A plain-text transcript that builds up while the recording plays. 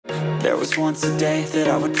There was once a day that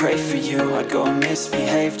I would pray for you. I'd go and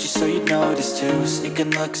misbehave just so you'd notice too. Sneaking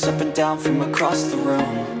looks up and down from across the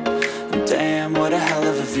room. And damn, what a hell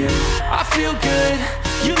of a view. I feel good,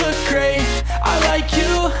 you look great, I like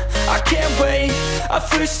you, I can't wait. A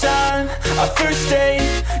first time, a first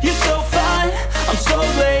date. You're so fine, I'm so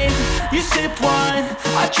late. You sip wine,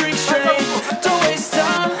 I drink straight. Don't waste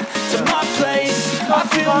time to my place. I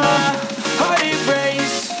feel my heart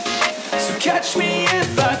erase. So catch me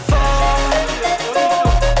if I fall.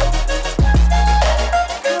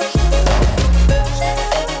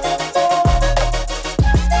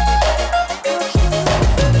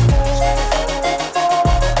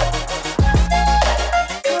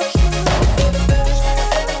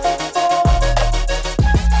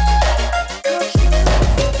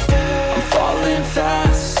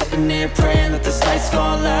 Praying that this night's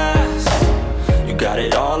gonna last. You got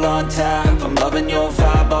it all on tap, I'm loving your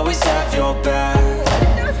vibe, always have your back.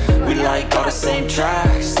 We like all the same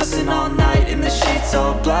tracks, listen all night in the sheets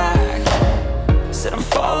all black. Said I'm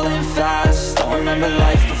falling fast, don't remember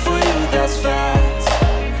life before you, that's fact.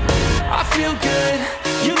 I feel good,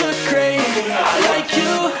 you look great, I like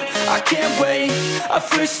you, I can't wait. A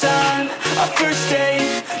first time, a first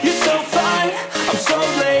date. You're so fine, I'm so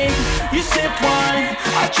late. You sip wine,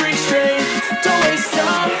 I drink straight. Don't waste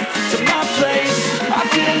time to my place. I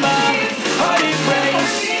feel my heart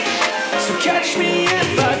erase. So catch me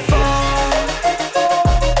if I fall.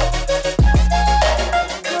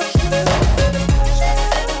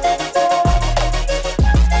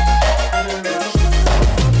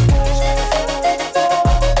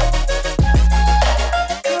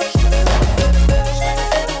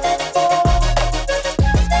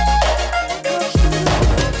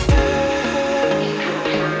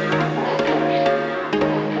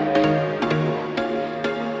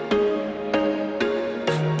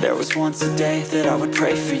 There was once a day that I would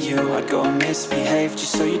pray for you. I'd go and misbehave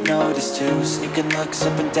just so you'd notice too. Sneaking looks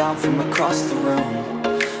up and down from across the room.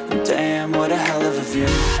 And damn, what a hell of a view.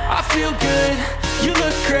 I feel good, you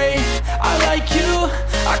look great, I like you,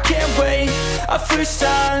 I can't wait. A first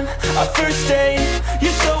time, a first date.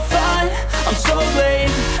 You're so fine, I'm so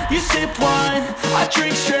late. You sip wine, I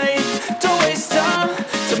drink straight. Don't waste time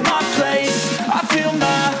to my place. I feel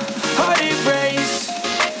my heart erase.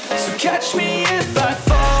 So catch me if I fall.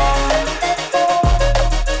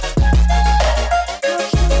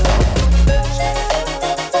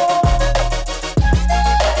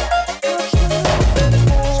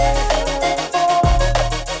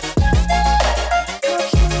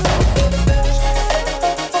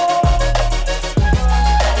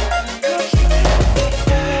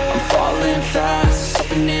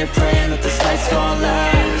 Praying that this night's gonna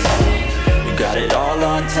last. You got it all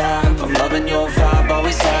on tap, I'm loving your vibe,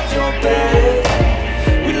 always have your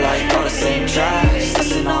back. We like all the same tracks,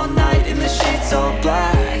 listen all night in the sheets all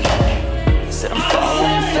black. Said I'm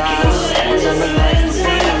falling fast, don't remember life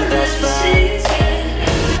before you, that's fact.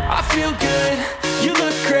 I feel good, you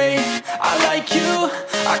look great, I like you,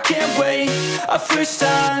 I can't wait. A first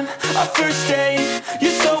time, a first date.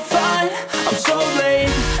 You're so fine, I'm so late.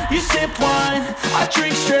 You sip wine, I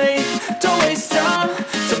drink straight. Don't waste time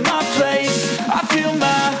to my place. I feel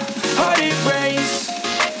my heart erase.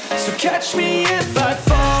 So catch me if I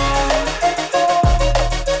fall.